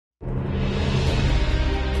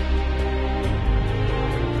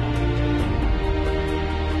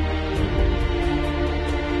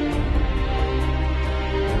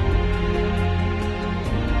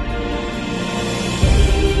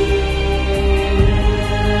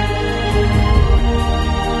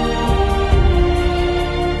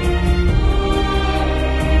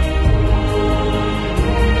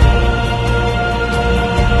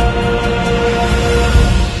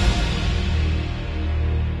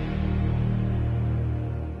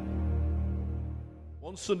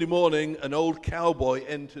One Sunday morning, an old cowboy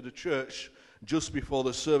entered a church just before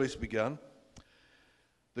the service began.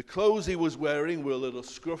 The clothes he was wearing were a little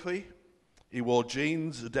scruffy. He wore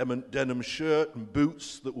jeans, a denim shirt, and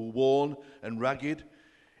boots that were worn and ragged.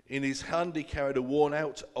 In his hand, he carried a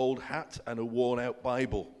worn-out old hat and a worn-out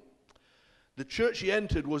Bible. The church he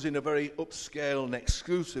entered was in a very upscale and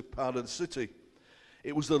exclusive part of the city.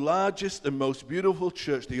 It was the largest and most beautiful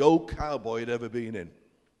church the old cowboy had ever been in.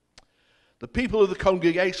 The people of the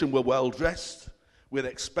congregation were well dressed, with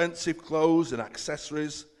expensive clothes and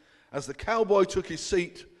accessories. As the cowboy took his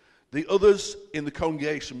seat, the others in the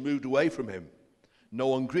congregation moved away from him. No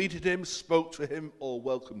one greeted him, spoke to him, or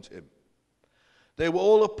welcomed him. They were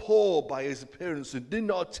all appalled by his appearance and did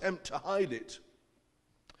not attempt to hide it.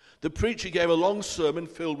 The preacher gave a long sermon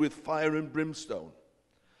filled with fire and brimstone.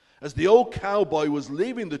 As the old cowboy was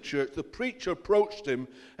leaving the church, the preacher approached him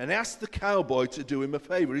and asked the cowboy to do him a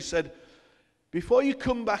favor. He said, "Before you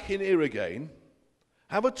come back in here again,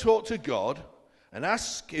 have a talk to God and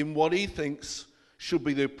ask him what he thinks should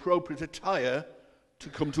be the appropriate attire to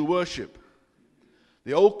come to worship."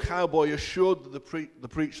 The old cowboy assured the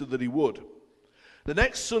preacher that he would. The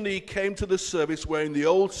next Sunday he came to the service wearing the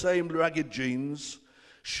old same ragged jeans,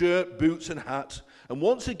 shirt, boots and hat, and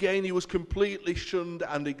once again he was completely shunned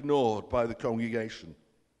and ignored by the congregation.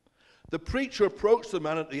 The preacher approached the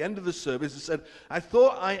man at the end of the service and said, "I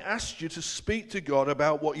thought I asked you to speak to God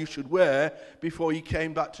about what you should wear before you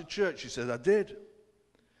came back to church." He said, "I did."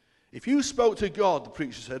 "If you spoke to God," the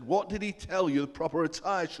preacher said, "what did he tell you the proper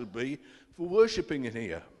attire should be for worshipping in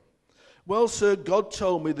here?" "Well, sir, God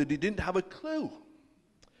told me that he didn't have a clue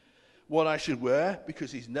what I should wear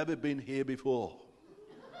because he's never been here before."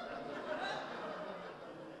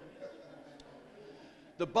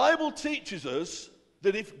 The Bible teaches us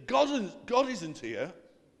that if God isn't here,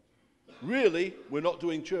 really, we're not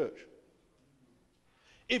doing church.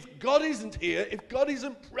 If God isn't here, if God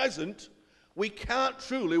isn't present, we can't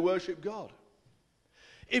truly worship God.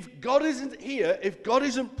 If God isn't here, if God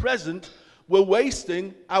isn't present, we're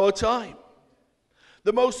wasting our time.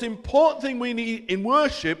 The most important thing we need in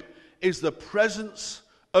worship is the presence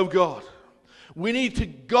of God. We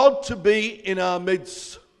need God to be in our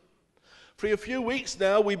midst. For a few weeks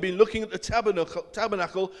now, we've been looking at the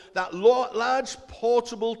tabernacle, that large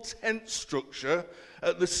portable tent structure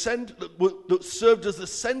at the center, that served as the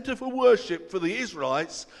center for worship for the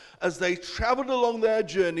Israelites as they traveled along their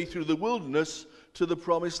journey through the wilderness to the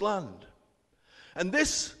promised land. And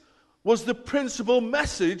this was the principal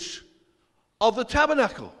message of the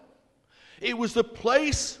tabernacle. It was the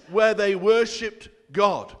place where they worshipped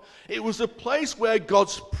God. It was a place where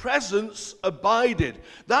God's presence abided.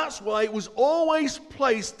 That's why it was always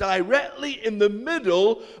placed directly in the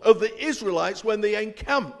middle of the Israelites when they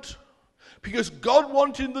encamped. Because God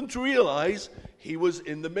wanted them to realize he was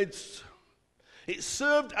in the midst. It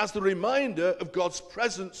served as the reminder of God's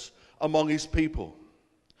presence among his people.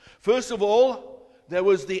 First of all, there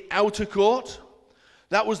was the outer court.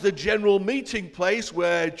 That was the general meeting place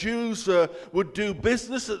where Jews would do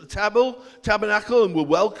business at the tabernacle and were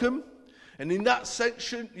welcome. And in that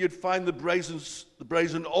section, you'd find the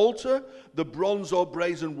brazen altar, the bronze or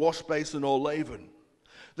brazen wash basin or laven.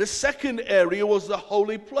 The second area was the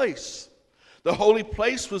holy place. The holy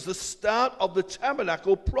place was the start of the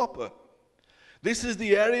tabernacle proper. This is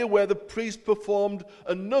the area where the priest performed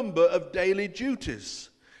a number of daily duties.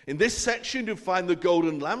 In this section, you find the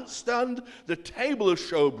golden lampstand, the table of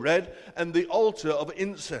showbread, and the altar of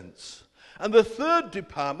incense. And the third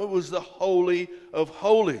department was the Holy of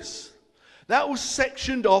Holies. That was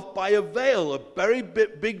sectioned off by a veil, a very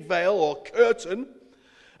big veil or curtain.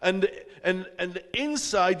 And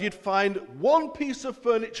inside, you'd find one piece of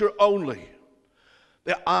furniture only,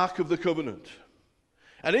 the Ark of the Covenant.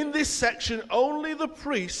 And in this section, only the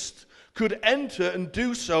priest could enter and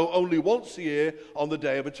do so only once a year on the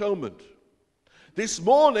Day of Atonement. This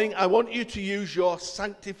morning, I want you to use your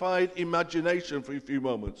sanctified imagination for a few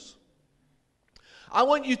moments. I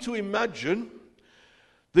want you to imagine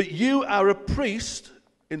that you are a priest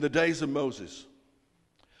in the days of Moses.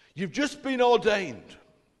 You've just been ordained,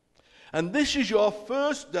 and this is your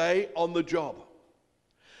first day on the job.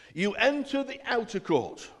 You enter the outer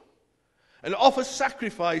court and offer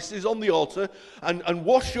sacrifices on the altar and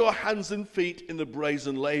wash your hands and feet in the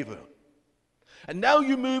brazen laver. And now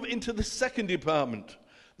you move into the second department,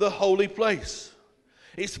 the holy place.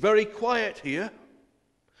 It's very quiet here.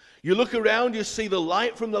 You look around, you see the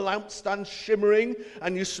light from the lampstand shimmering,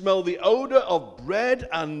 and you smell the odor of bread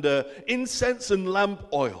and incense and lamp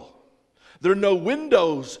oil. There are no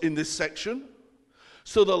windows in this section.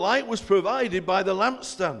 So the light was provided by the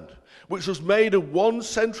lampstand, which was made of one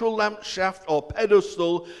central lamp shaft or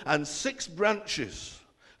pedestal and 6 branches,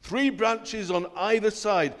 3 branches on either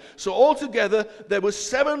side. So altogether there were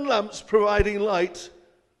 7 lamps providing light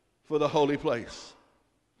for the holy place.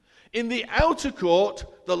 In the outer court,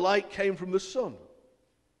 the light came from the sun.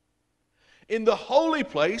 In the holy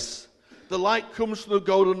place, the light comes from the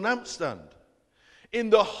golden lampstand. In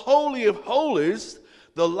the Holy of Holies,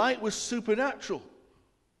 the light was supernatural.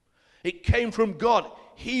 It came from God.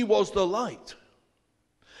 He was the light.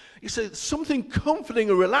 You see, there's something comforting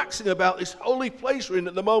and relaxing about this holy place we're in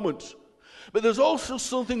at the moment. But there's also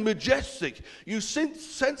something majestic. You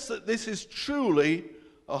sense that this is truly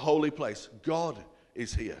a holy place. God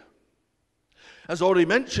is here. As already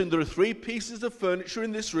mentioned, there are 3 pieces of furniture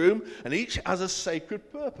in this room, and each has a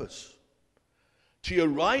sacred purpose. To your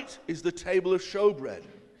right is the table of showbread.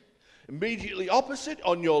 Immediately opposite,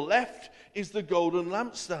 on your left, is the golden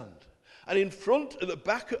lampstand. And in front, at the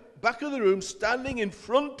back of the room, standing in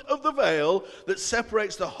front of the veil that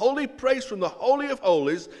separates the holy place from the Holy of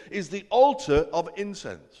Holies, is the altar of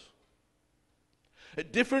incense.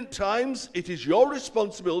 At different times, it is your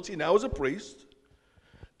responsibility now as a priest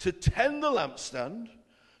to tend the lampstand,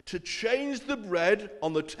 to change the bread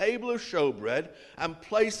on the table of showbread, and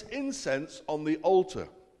place incense on the altar.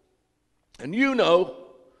 And you know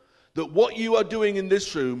that what you are doing in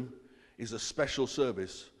this room is a special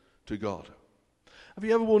service to God. Have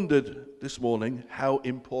you ever wondered this morning how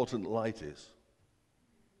important light is?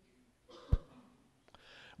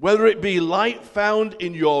 Whether it be light found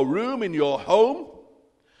in your room, in your home,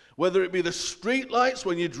 whether it be the street lights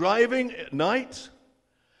when you're driving at night,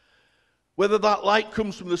 whether that light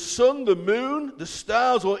comes from the sun, the moon, the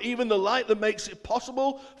stars, or even the light that makes it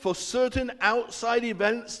possible for certain outside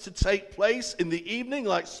events to take place in the evening,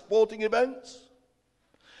 like sporting events.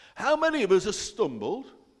 How many of us have stumbled,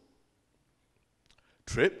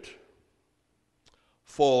 tripped,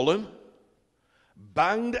 fallen,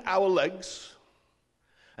 banged our legs,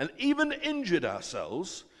 and even injured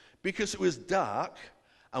ourselves because it was dark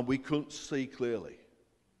and we couldn't see clearly?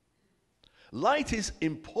 Light is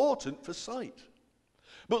important for sight,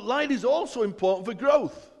 but light is also important for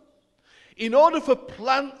growth. In order for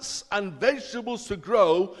plants and vegetables to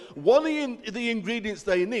grow, one of the ingredients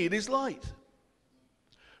they need is light.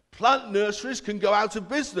 Plant nurseries can go out of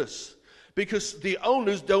business because the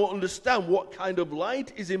owners don't understand what kind of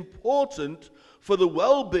light is important for the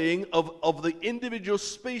well-being of the individual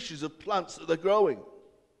species of plants that they're growing.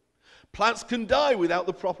 Plants can die without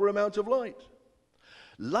the proper amount of light.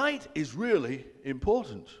 Light is really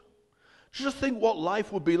important. Just think what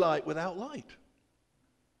life would be like without light.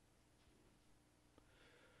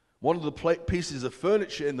 One of the pieces of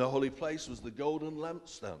furniture in the holy place was the golden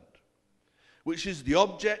lampstand, which is the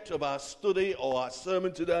object of our study or our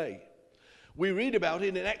sermon today. We read about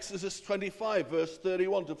it in Exodus 25, verse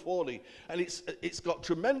 31 to 40, and it's got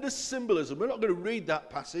tremendous symbolism. We're not going to read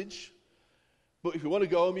that passage, but if you want to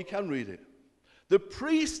go home, you can read it. The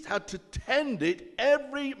priest had to tend it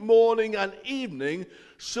every morning and evening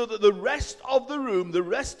so that the rest of the room, the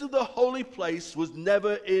rest of the holy place, was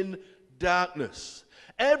never in darkness.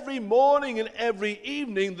 Every morning and every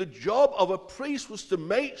evening, the job of a priest was to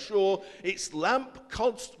make sure its lamp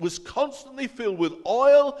was constantly filled with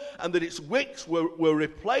oil and that its wicks were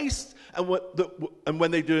replaced, and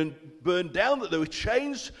when they burned down, that they were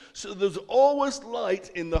changed, so there's always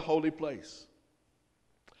light in the holy place.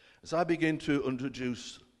 As I begin to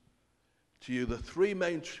introduce to you the 3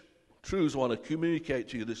 main truths I want to communicate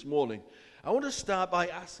to you this morning, I want to start by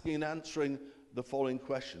asking and answering the following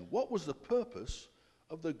question. What was the purpose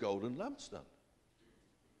of the golden lampstand?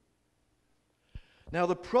 Now,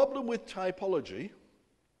 the problem with typology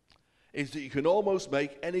is that you can almost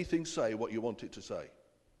make anything say what you want it to say.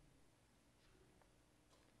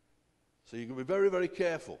 So you can be very, very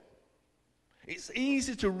careful. It's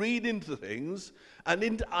easy to read into things and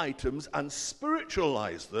into items and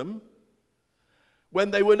spiritualize them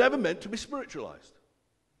when they were never meant to be spiritualized.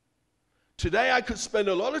 Today I could spend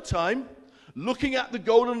a lot of time looking at the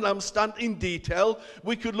golden lampstand in detail.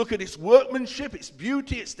 We could look at its workmanship, its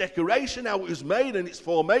beauty, its decoration, how it was made and its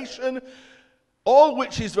formation, all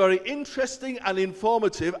which is very interesting and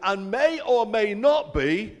informative and may or may not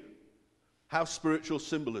have spiritual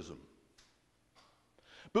symbolism.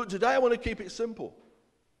 But today I want to keep it simple.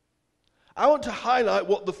 I want to highlight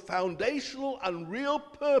what the foundational and real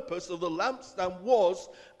purpose of the lampstand was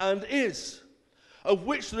and is, of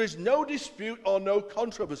which there is no dispute or no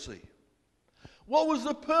controversy. What was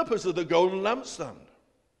the purpose of the golden lampstand?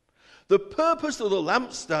 The purpose of the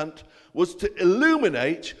lampstand was to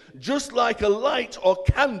illuminate just like a light or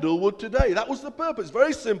candle would today. That was the purpose.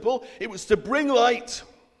 Very simple. It was to bring light.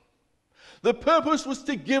 The purpose was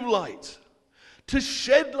to give light, to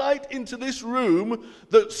shed light into this room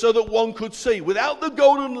so that one could see. Without the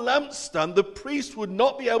golden lampstand, the priest would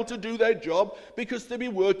not be able to do their job because they'd be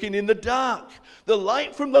working in the dark. The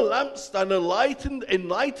light from the lampstand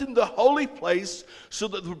enlightened the holy place so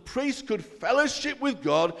that the priest could fellowship with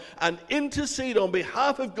God and intercede on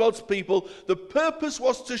behalf of God's people. The purpose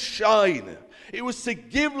was to shine. It was to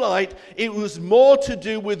give light. It was more to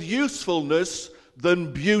do with usefulness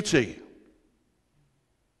than beauty.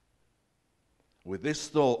 With this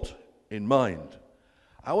thought in mind,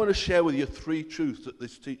 I want to share with you 3 truths that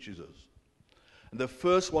this teaches us. And the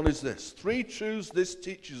first one is this. 3 truths this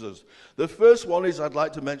teaches us. The first one is, I'd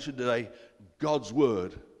like to mention today, God's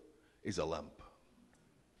word is a lamp.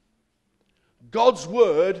 God's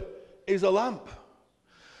word is a lamp.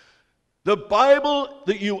 The Bible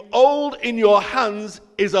that you hold in your hands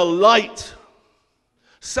is a light.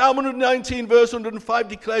 Psalm 119 verse 105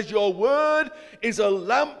 declares, your word is a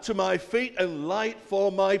lamp to my feet and light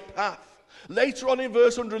for my path. Later on in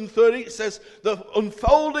verse 130 it says, the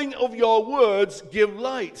unfolding of your words give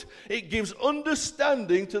light. It gives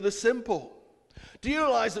understanding to the simple. Do you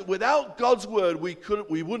realize that without God's word we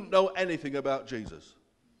wouldn't know anything about Jesus?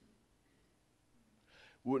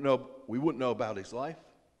 We wouldn't know about his life.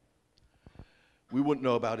 We wouldn't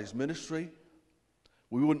know about his ministry.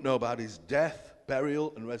 We wouldn't know about his death,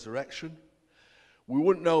 burial, and resurrection. We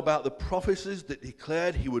wouldn't know about the prophecies that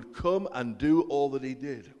declared he would come and do all that he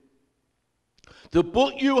did. The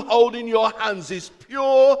book you hold in your hands is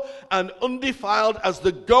pure and undefiled as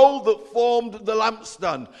the gold that formed the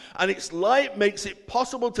lampstand, and its light makes it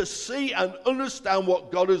possible to see and understand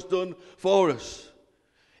what God has done for us.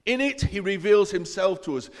 In it, he reveals himself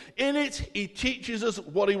to us. In it, he teaches us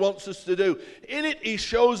what he wants us to do. In it, he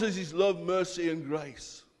shows us his love, mercy, and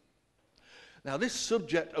grace. Now, this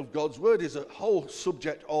subject of God's word is a whole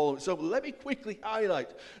subject all on its own. Let me quickly highlight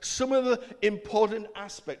some of the important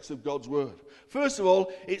aspects of God's word. First of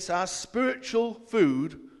all, it's our spiritual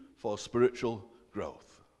food for spiritual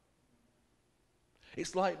growth.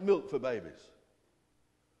 It's like milk for babies.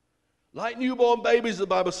 Like newborn babies, the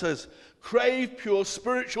Bible says, crave pure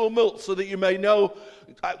spiritual milk so that you may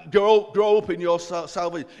grow up in your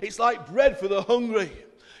salvation. It's like bread for the hungry.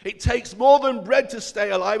 It takes more than bread to stay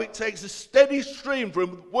alive. It takes a steady stream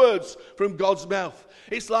from words from God's mouth.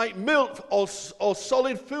 It's like milk or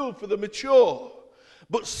solid food for the mature.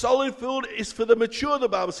 But solid food is for the mature, the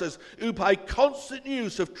Bible says, who by constant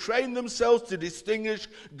use have trained themselves to distinguish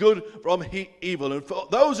good from evil. And for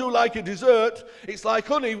those who like a dessert, it's like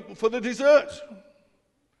honey for the dessert.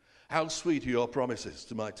 How sweet are your promises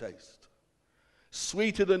to my taste.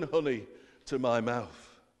 Sweeter than honey to my mouth.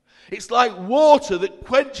 It's like water that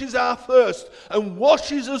quenches our thirst and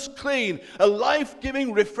washes us clean, a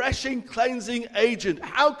life-giving, refreshing, cleansing agent.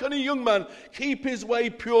 How can a young man keep his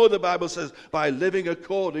way pure, the Bible says? By living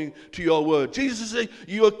according to your word. Jesus said,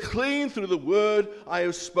 you are clean through the word I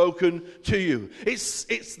have spoken to you.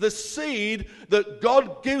 It's the seed that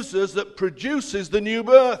God gives us that produces the new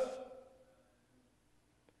birth.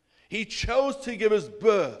 He chose to give us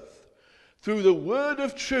birth through the word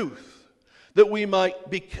of truth, that we might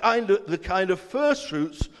be the kind of first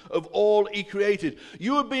fruits of all he created.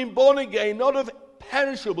 You have been born again, not of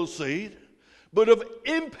perishable seed, but of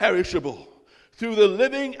imperishable, through the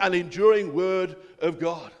living and enduring word of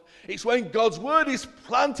God. It's when God's word is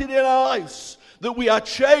planted in our lives that we are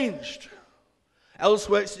changed.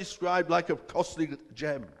 Elsewhere it's described like a costly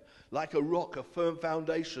gem, like a rock, a firm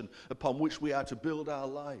foundation upon which we are to build our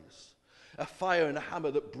lives. A fire and a hammer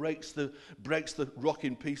that breaks the rock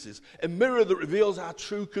in pieces. A mirror that reveals our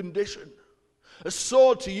true condition. A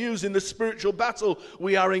sword to use in the spiritual battle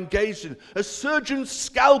we are engaged in. A surgeon's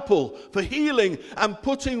scalpel for healing and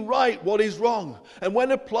putting right what is wrong. And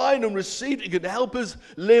when applied and received, it can help us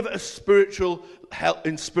live in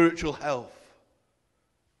spiritual health.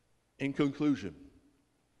 In conclusion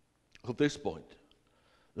of this point,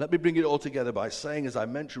 let me bring it all together by saying, as I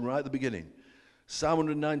mentioned right at the beginning, Psalm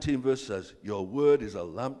 119 verse says, your word is a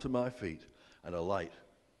lamp to my feet and a light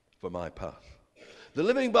for my path. The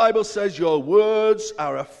Living Bible says your words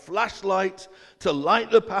are a flashlight to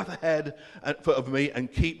light the path ahead of me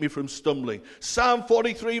and keep me from stumbling. Psalm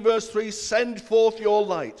 43 verse 3, send forth your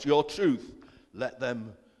light, your truth, let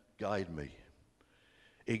them guide me.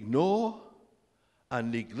 Ignore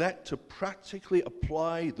and neglect to practically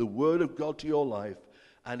apply the word of God to your life,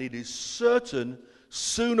 and it is certain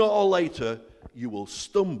sooner or later you will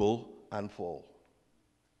stumble and fall.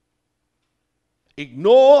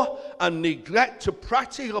 ignore and neglect to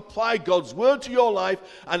practically apply God's word to your life,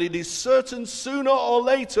 and it is certain sooner or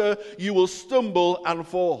later you will stumble and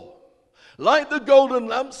fall. Like the golden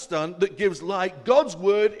lampstand that gives light, God's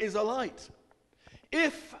word is a light.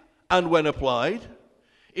 If and when applied,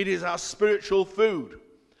 it is our spiritual food.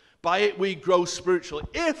 By it we grow spiritually.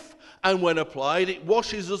 If and when applied, it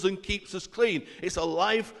washes us and keeps us clean. It's a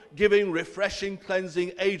life-giving, refreshing,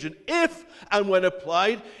 cleansing agent. If and when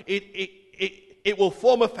applied, it will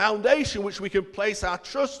form a foundation which we can place our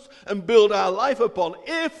trust and build our life upon.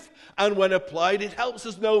 If and when applied, it helps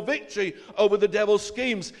us know victory over the devil's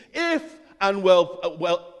schemes. If and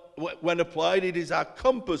when applied, it is our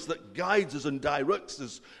compass that guides us and directs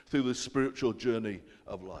us through the spiritual journey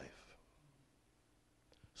of life.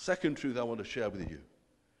 Second truth I want to share with you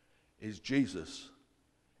is Jesus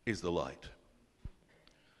is the light.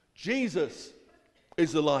 Jesus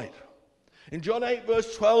is the light. In John 8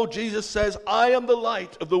 verse 12, Jesus says, I am the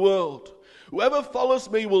light of the world. Whoever follows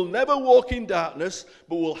me will never walk in darkness,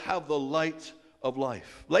 but will have the light of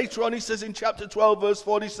life. Later on he says in chapter 12 verse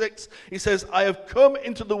 46, he says, I have come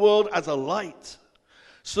into the world as a light,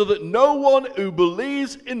 so that no one who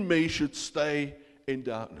believes in me should stay in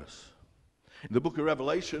darkness. In the book of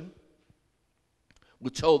Revelation, we're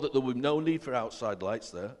told that there will be no need for outside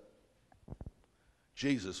lights there.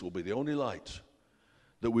 Jesus will be the only light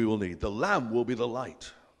that we will need. The Lamb will be the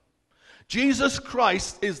light. Jesus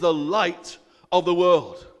Christ is the light of the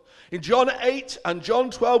world. In John 8 and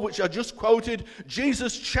John 12, which I just quoted,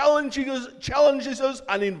 Jesus challenges us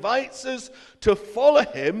and invites us to follow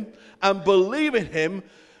him and believe in him,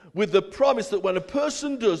 with the promise that when a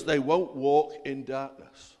person does, they won't walk in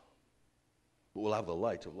darkness, but will have the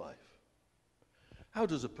light of life. How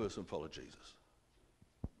does a person follow Jesus?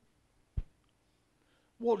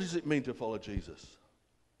 What does it mean to follow Jesus?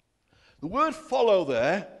 The word follow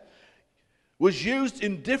there was used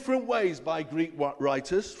in different ways by Greek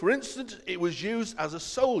writers. For instance, it was used as a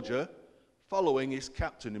soldier following his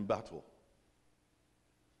captain in battle.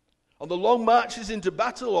 On the long marches into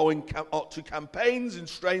battle or to campaigns in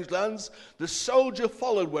strange lands, the soldier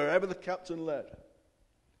followed wherever the captain led.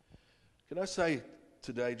 Can I say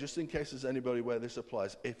today, just in case there's anybody where this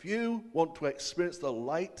applies, if you want to experience the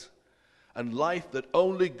light and life that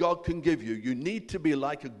only God can give you, you need to be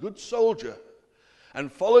like a good soldier and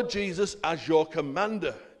follow Jesus as your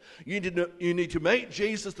commander. You need to make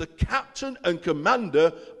Jesus the captain and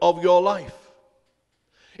commander of your life.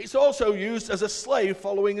 It's also used as a slave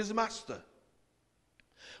following his master.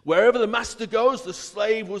 Wherever the master goes, the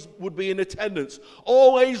slave would be in attendance,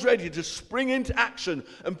 always ready to spring into action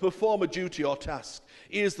and perform a duty or task.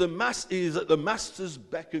 He is at the master's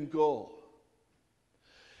beck and call.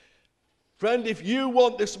 Friend, if you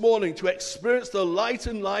want this morning to experience the light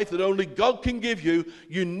and life that only God can give you,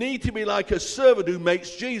 you need to be like a servant who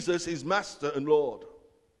makes Jesus his master and Lord.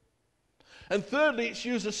 And thirdly, it's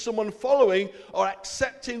used as someone following or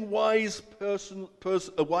accepting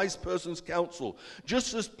a wise person's counsel.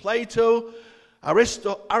 Just as Plato,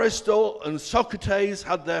 Aristotle, and Socrates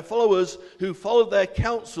had their followers who followed their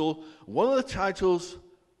counsel, one of the titles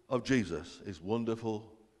of Jesus is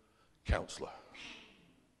Wonderful Counselor.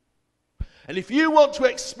 And if you want to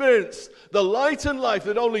experience the light and life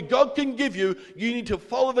that only God can give you, you need to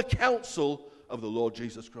follow the counsel of the Lord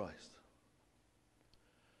Jesus Christ.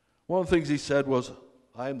 One of the things he said was,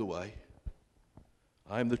 I am the way,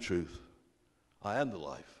 I am the truth, I am the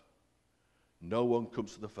life. No one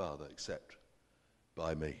comes to the Father except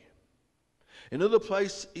by me. In another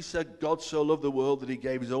place, he said, God so loved the world that he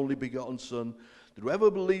gave his only begotten Son, that whoever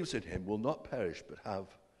believes in him will not perish but have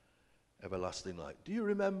everlasting life. Do you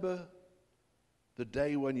remember the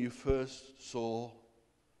day when you first saw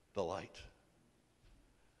the light?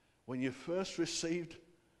 When you first received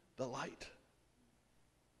the light?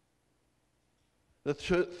 The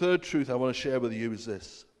third truth I want to share with you is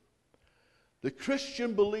this. The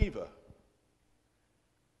Christian believer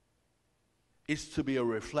is to be a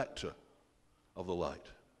reflector of the light.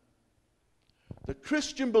 The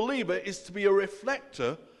Christian believer is to be a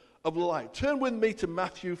reflector of the light. Turn with me to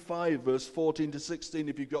Matthew 5, verse 14 to 16,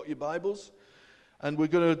 if you've got your Bibles. And we're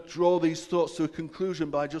going to draw these thoughts to a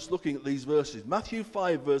conclusion by just looking at these verses. Matthew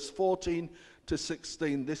 5, verse 14 to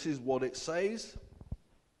 16, this is what it says.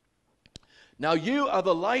 Now you are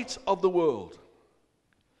the light of the world.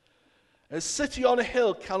 A city on a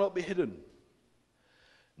hill cannot be hidden.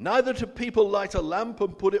 Neither do people light a lamp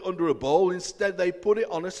and put it under a bowl. Instead, they put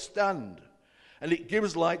it on a stand, and it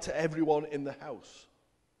gives light to everyone in the house.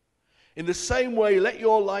 In the same way, let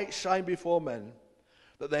your light shine before men,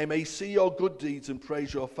 that they may see your good deeds and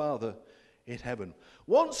praise your Father in heaven.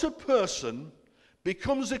 Once a person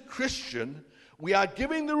becomes a Christian, we are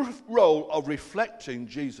given the role of reflecting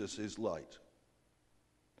Jesus' light.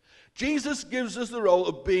 Jesus gives us the role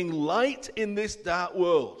of being light in this dark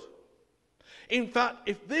world. In fact,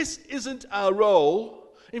 if this isn't our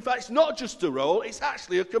role, in fact, it's not just a role, it's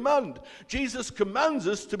actually a command. Jesus commands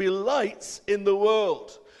us to be lights in the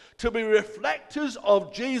world, to be reflectors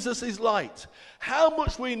of Jesus' light. How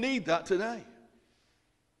much we need that today.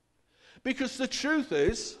 Because the truth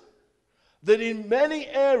is that in many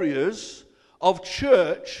areas of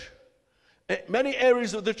church, many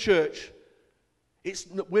areas of the church,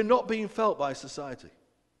 we're not being felt by society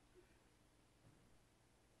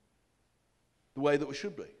the way that we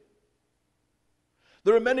should be.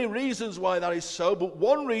 There are many reasons why that is so, but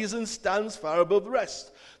one reason stands far above the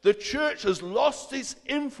rest. The church has lost its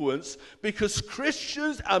influence because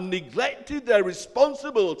Christians have neglected their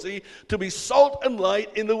responsibility to be salt and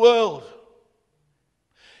light in the world.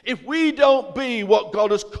 If we don't be what God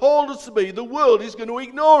has called us to be, the world is going to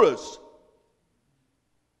ignore us.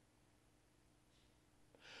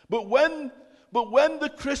 But when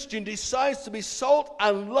the Christian decides to be salt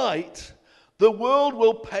and light, the world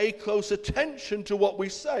will pay close attention to what we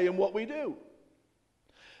say and what we do.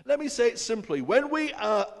 Let me say it simply. When we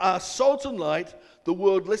are salt and light, the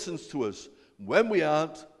world listens to us. When we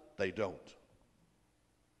aren't, they don't.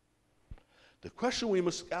 The question we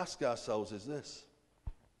must ask ourselves is this: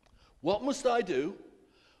 what must I do?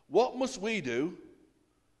 What must we do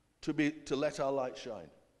to let our light shine?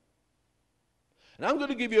 And I'm going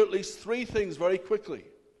to give you at least 3 things very quickly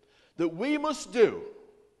that we must do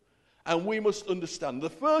and we must understand. The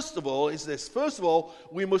first of all is this. First of all,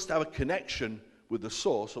 we must have a connection with the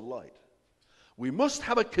source of light. We must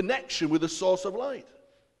have a connection with the source of light.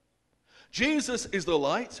 Jesus is the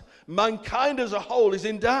light. Mankind as a whole is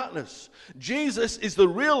in darkness. Jesus is the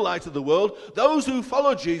real light of the world. Those who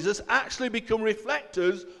follow Jesus actually become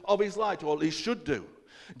reflectors of his light, or at least should do.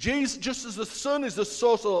 Jesus, just as the sun is the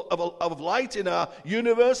source of light in our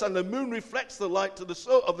universe, and the moon reflects the light of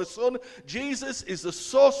the sun, Jesus is the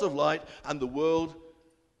source of light, and the world,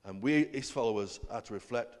 and we, his followers, are to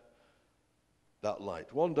reflect that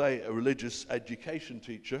light. One day, a religious education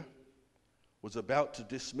teacher was about to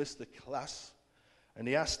dismiss the class, and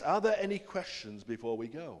he asked, "Are there any questions before we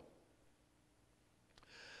go?"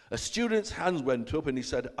 A student's hand went up, and he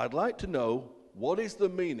said, "I'd like to know, what is the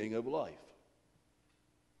meaning of life?"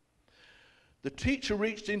 The teacher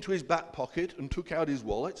reached into his back pocket and took out his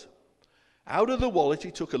wallet. Out of the wallet,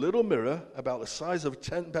 he took a little mirror about the size of a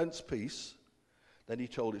 10-pence piece. Then he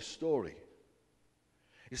told his story.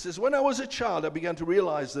 He says, "When I was a child, I began to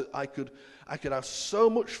realize that I could have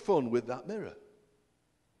so much fun with that mirror.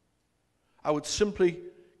 I would simply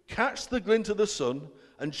catch the glint of the sun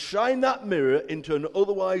and shine that mirror into an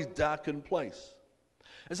otherwise darkened place.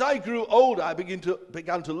 As I grew older, I began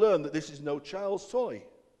to learn that this is no child's toy.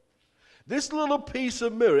 This little piece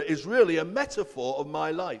of mirror is really a metaphor of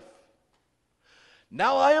my life.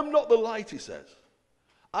 Now I am not the light," he says.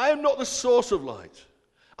 "I am not the source of light.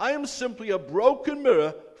 I am simply a broken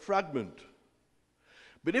mirror fragment.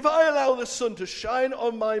 But if I allow the sun to shine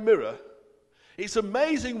on my mirror, it's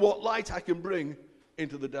amazing what light I can bring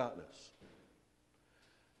into the darkness."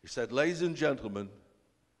 He said, "Ladies and gentlemen,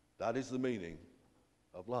 that is the meaning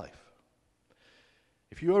of life."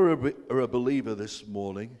 If you are a believer this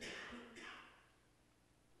morning,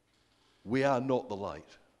 we are not the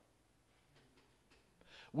light.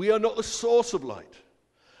 We are not the source of light.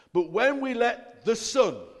 But when we let the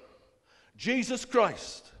Son, Jesus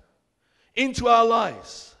Christ, into our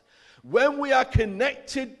lives, when we are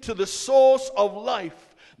connected to the source of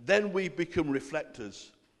life, then we become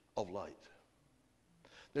reflectors of light.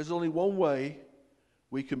 There's only one way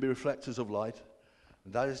we can be reflectors of light,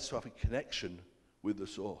 and that is to have a connection with the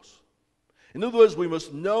source. In other words, we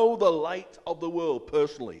must know the light of the world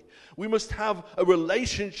personally. We must have a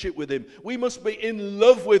relationship with him. We must be in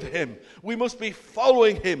love with him. We must be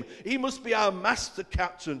following him. He must be our master,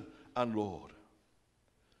 captain, and Lord.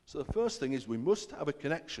 So the first thing is we must have a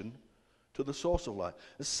connection to the source of light.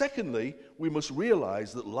 And secondly, we must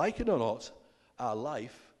realize that, like it or not, our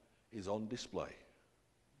life is on display.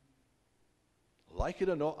 Like it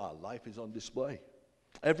or not, our life is on display.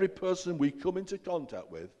 Every person we come into contact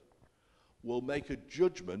with will make a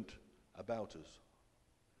judgment about us.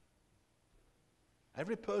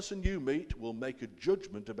 Every person you meet will make a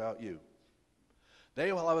judgment about you.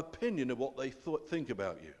 They will have an opinion of what they think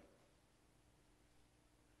about you.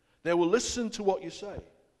 They will listen to what you say.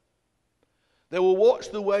 They will watch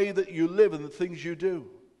the way that you live and the things you do.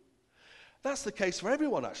 That's the case for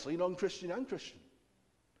everyone, actually, non-Christian and Christian.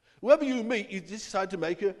 Whoever you meet, you decide to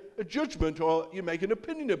make a judgment, or you make an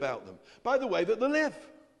opinion about them by the way that they live.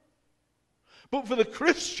 But for the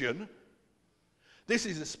Christian, this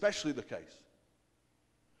is especially the case.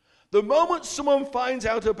 The moment someone finds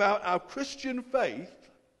out about our Christian faith,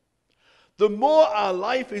 the more our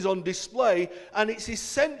life is on display, and it's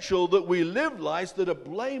essential that we live lives that are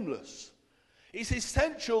blameless. It's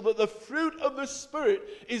essential that the fruit of the Spirit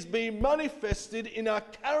is being manifested in our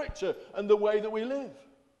character and the way that we live.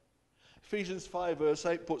 Ephesians 5 verse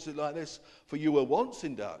 8 puts it like this: "For you were once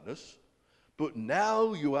in darkness, but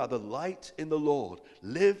now you are the light in the Lord.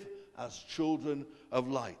 Live as children of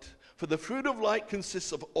light. For the fruit of light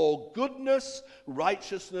consists of all goodness,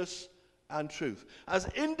 righteousness, and truth." As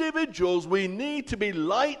individuals, we need to be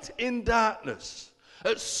light in darkness.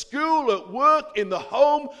 At school, at work, in the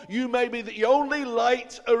home, you may be the only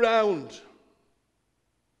light around.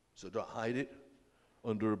 So don't hide it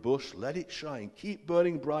under a bush. Let it shine. Keep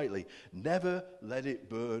burning brightly. Never let it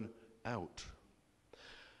burn out.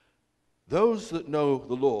 Those that know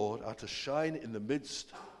the Lord are to shine in the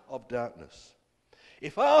midst of darkness.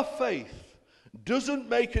 If our faith doesn't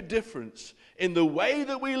make a difference in the way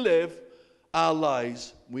that we live our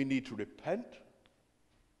lives, we need to repent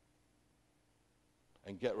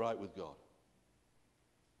and get right with God.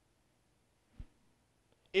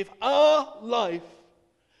 If our life,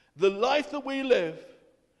 the life that we live,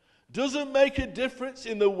 doesn't make a difference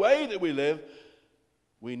in the way that we live,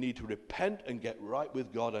 we need to repent and get right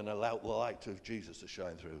with God and allow the light of Jesus to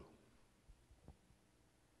shine through.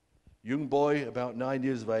 Young boy, about 9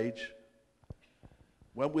 years of age,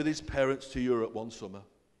 went with his parents to Europe one summer.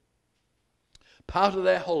 Part of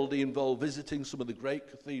their holiday involved visiting some of the great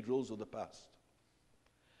cathedrals of the past.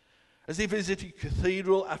 As he visited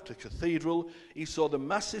cathedral after cathedral, he saw the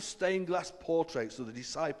massive stained glass portraits of the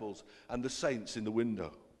disciples and the saints in the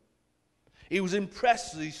window. He was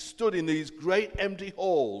impressed as he stood in these great empty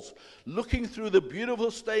halls, looking through the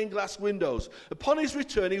beautiful stained glass windows. Upon his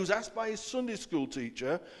return, he was asked by his Sunday school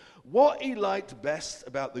teacher what he liked best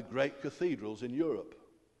about the great cathedrals in Europe.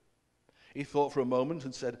 He thought for a moment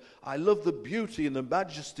and said, "I love the beauty and the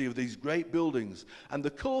majesty of these great buildings and the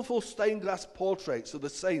colourful stained glass portraits of the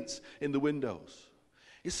saints in the windows."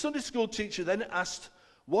 His Sunday school teacher then asked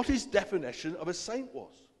what his definition of a saint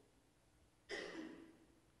was.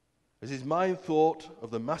 As his mind thought of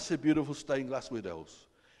the massive, beautiful stained glass windows,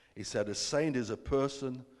 he said, "A saint is a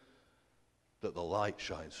person that the light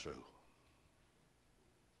shines through."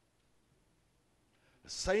 A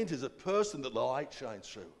saint is a person that the light shines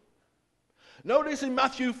through. Notice in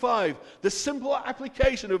Matthew 5, the simple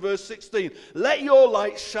application of verse 16. Let your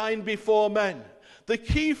light shine before men. The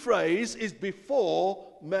key phrase is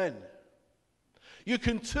before men. You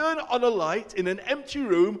can turn on a light in an empty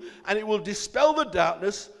room and it will dispel the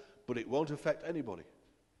darkness, but it won't affect anybody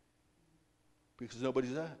because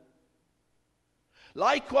nobody's there.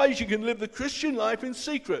 Likewise, you can live the Christian life in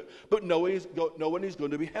secret, but no one is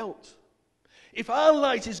going to be helped. If our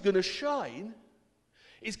light is going to shine,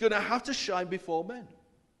 it's going to have to shine before men.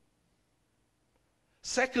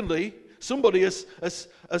 Secondly, somebody has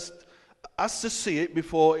to see it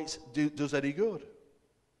before it does any good.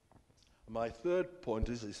 My third point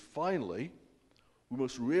is finally, we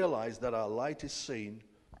must realize that our light is seen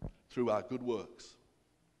through our good works.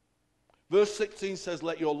 Verse 16 says,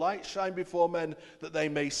 "Let your light shine before men, that they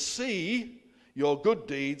may see your good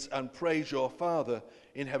deeds and praise your Father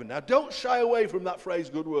in heaven." Now, don't shy away from that phrase,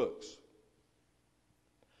 good works.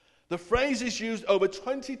 The phrase is used over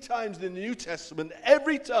 20 times in the New Testament.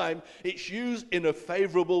 Every time it's used in a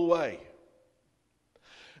favorable way.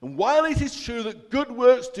 And while it is true that good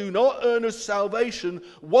works do not earn us salvation,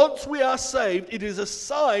 once we are saved, it is a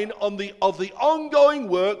sign of the ongoing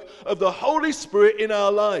work of the Holy Spirit in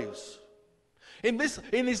our lives. In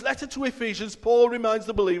his letter to Ephesians, Paul reminds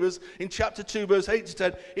the believers in chapter 2, verse 8 to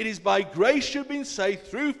 10, "It is by grace you've been saved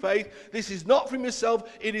through faith. This is not from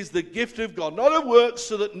yourself, it is the gift of God, not of works,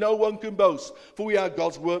 so that no one can boast. For we are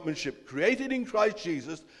God's workmanship, created in Christ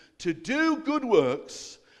Jesus to do good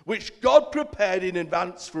works, which God prepared in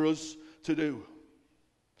advance for us to do."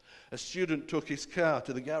 A student took his car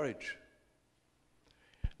to the garage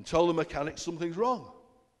and told the mechanic something's wrong.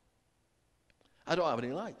 "I don't have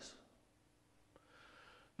any lights."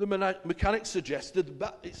 The mechanic suggested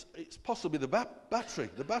it's possibly the battery.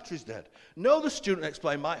 The battery's dead. "No," the student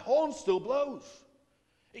explained, "my horn still blows.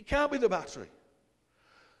 It can't be the battery."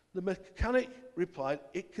 The mechanic replied,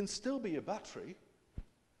 "It can still be a battery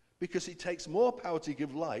because it takes more power to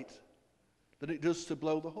give light than it does to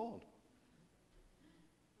blow the horn."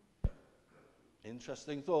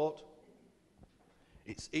 Interesting thought.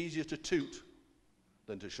 It's easier to toot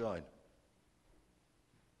than to shine.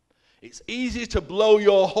 It's easier to blow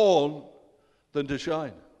your horn than to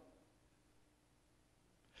shine.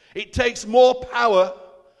 It takes more power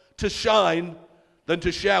to shine than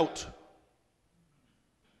to shout.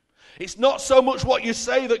 It's not so much what you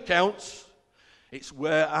say that counts, it's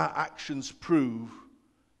where our actions prove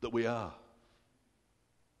that we are.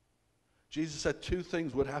 Jesus said 2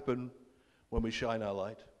 things would happen when we shine our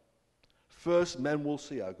light. First, men will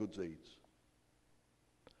see our good deeds.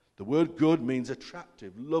 The word good means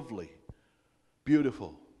attractive, lovely,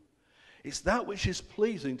 beautiful. It's that which is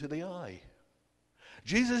pleasing to the eye.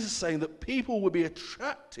 Jesus is saying that people will be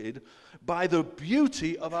attracted by the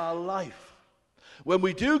beauty of our life. When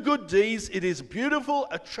we do good deeds, it is beautiful,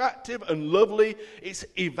 attractive, and lovely. It's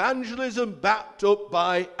evangelism backed up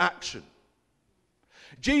by action.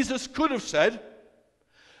 Jesus could have said,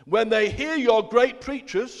 when they hear your great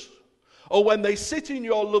preachers, or when they sit in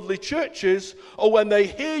your lovely churches, or when they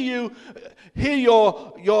hear your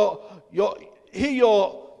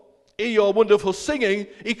wonderful singing,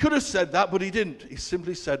 he could have said that, but he didn't. He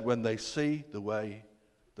simply said, when they see the way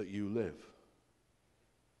that you live.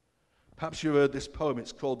 Perhaps you've heard this poem.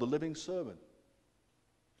 It's called The Living Sermon.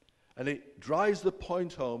 And it drives the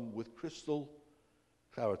point home with crystal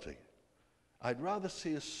clarity. I'd rather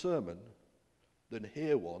see a sermon than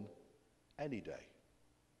hear one any day.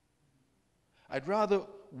 I'd rather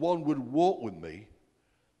one would walk with me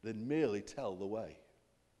than merely tell the way.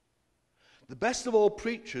 The best of all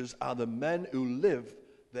preachers are the men who live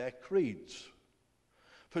their creeds.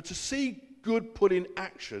 For to see good put in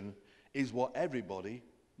action is what everybody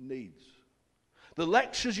needs. The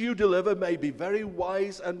lectures you deliver may be very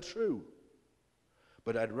wise and true,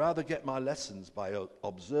 but I'd rather get my lessons by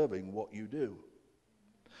observing what you do.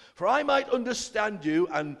 For I might understand you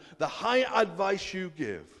and the high advice you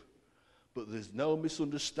give, but there's no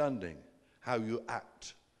misunderstanding how you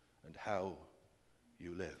act and how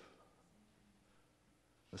you live.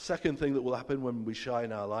 The second thing that will happen when we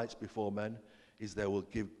shine our lights before men is they will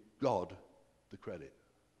give God the credit.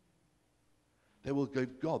 They will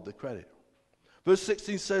give God the credit. Verse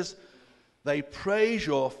 16 says, they praise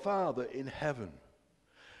your Father in heaven.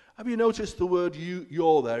 Have you noticed the word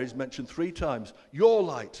your there is mentioned 3 times? Your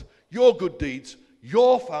light, your good deeds,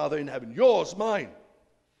 your Father in heaven, yours, mine.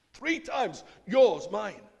 3 times, yours,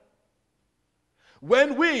 mine.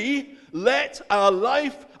 When we let our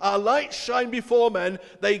light shine before men,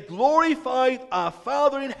 they glorify our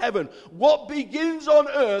Father in heaven. What begins on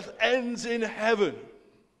earth ends in heaven.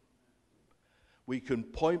 We can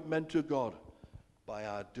point men to God by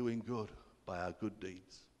our doing good, by our good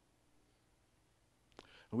deeds.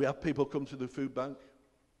 And we have people come to the food bank.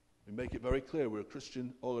 We make it very clear we're a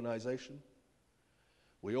Christian organization.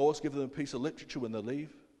 We always give them a piece of literature when they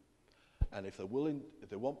leave. And if they're willing, if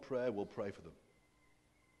they want prayer, we'll pray for them.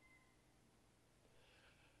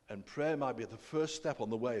 And prayer might be the first step on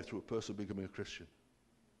the way through a person becoming a Christian.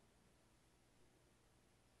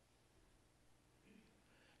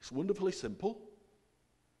 It's wonderfully simple.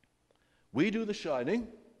 We do the shining,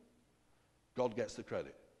 God gets the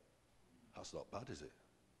credit. That's not bad, is it?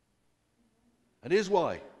 And here's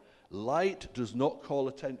why. Light does not call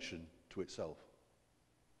attention to itself.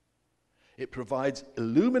 It provides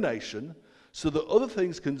illumination so that other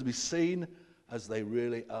things can be seen as they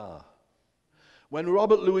really are. When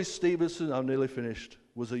Robert Louis Stevenson, I'm nearly finished,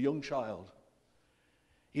 was a young child,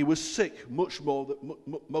 he was sick most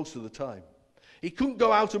of the time. He couldn't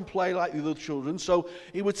go out and play like the other children, so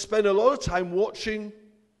he would spend a lot of time watching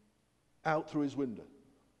out through his window.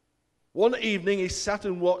 One evening he sat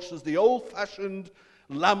and watched as the old-fashioned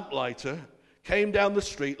lamplighter came down the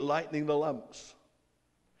street lighting the lamps.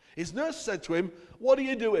 His nurse said to him, "What are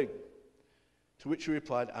you doing?" To which he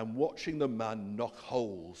replied, "I'm watching the man knock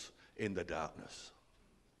holes in the darkness."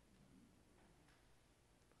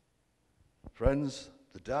 Friends,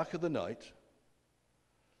 the darker the night,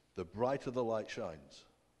 the brighter the light shines.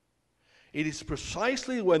 It is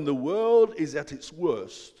precisely when the world is at its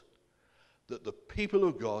worst that the people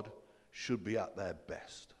of God should be at their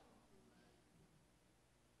best.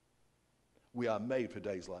 We are made for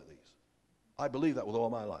days like these. I believe that with all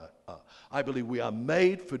my heart. I believe we are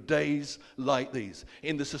made for days like these.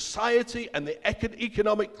 In the society and the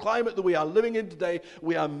economic climate that we are living in today,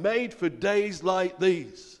 we are made for days like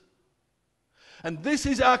these. And this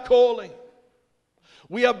is our calling.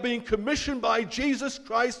 We have been commissioned by Jesus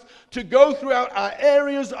Christ to go throughout our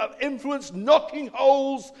areas of influence, knocking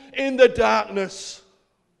holes in the darkness.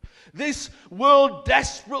 This world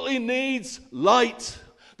desperately needs light.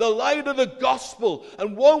 The light of the gospel.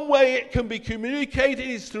 And one way it can be communicated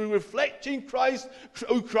is through reflecting Christ,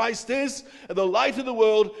 who Christ is, and the light of the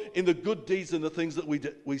world in the good deeds and the things that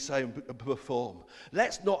we say and perform.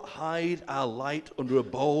 Let's not hide our light under a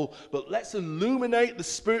bowl, but let's illuminate the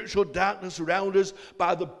spiritual darkness around us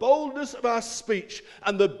by the boldness of our speech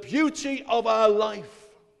and the beauty of our life.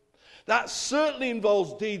 That certainly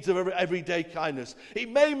involves deeds of everyday kindness. It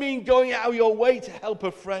may mean going out of your way to help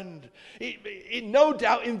a friend. It no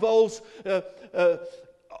doubt involves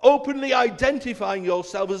openly identifying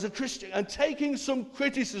yourself as a Christian and taking some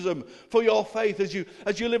criticism for your faith as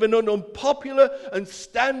you live an unpopular and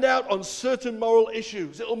stand out on certain moral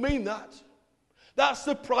issues. It'll mean that. That's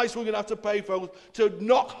the price we're going to have to pay for, to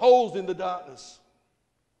knock holes in the darkness.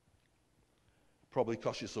 Probably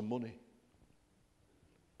cost you some money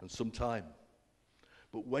and some time.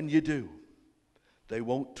 But when you do, they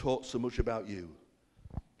won't talk so much about you.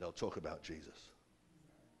 They'll talk about Jesus.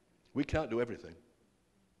 We can't do everything,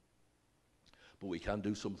 but we can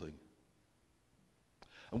do something.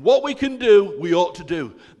 And what we can do, we ought to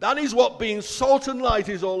do. That is what being salt and light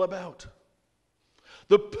is all about.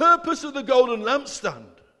 The purpose of the golden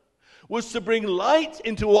lampstand was to bring light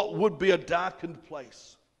into what would be a darkened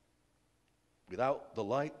place. Without the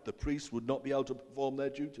light, the priests would not be able to perform their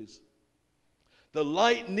duties. The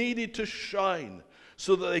light needed to shine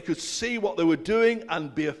so that they could see what they were doing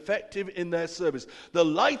and be effective in their service. The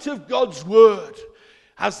light of God's word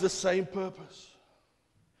has the same purpose.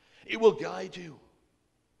 It will guide you.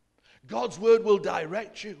 God's word will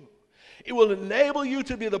direct you. It will enable you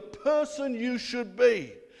to be the person you should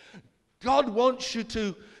be. God wants you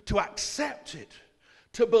to accept it,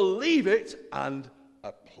 to believe it, and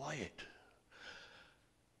apply it.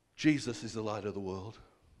 Jesus is the light of the world.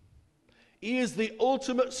 He is the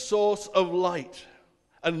ultimate source of light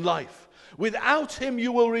and life. Without him,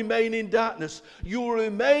 you will remain in darkness. You will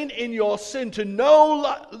remain in your sin. To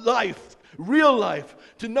know life, real life,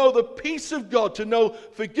 to know the peace of God, to know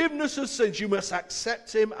forgiveness of sins, you must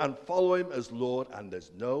accept him and follow him as Lord, and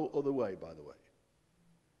there's no other way, by the way.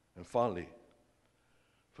 And finally,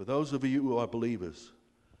 for those of you who are believers,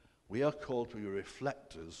 we are called to be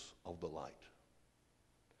reflectors of the light.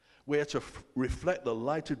 We are to reflect the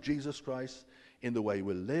light of Jesus Christ in the way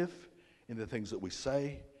we live, in the things that we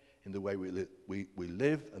say, in the way we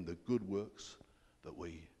live, and the good works that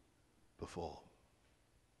we perform.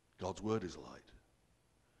 God's word is light.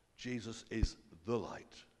 Jesus is the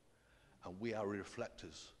light, and we are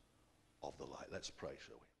reflectors of the light. Let's pray,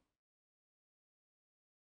 shall we?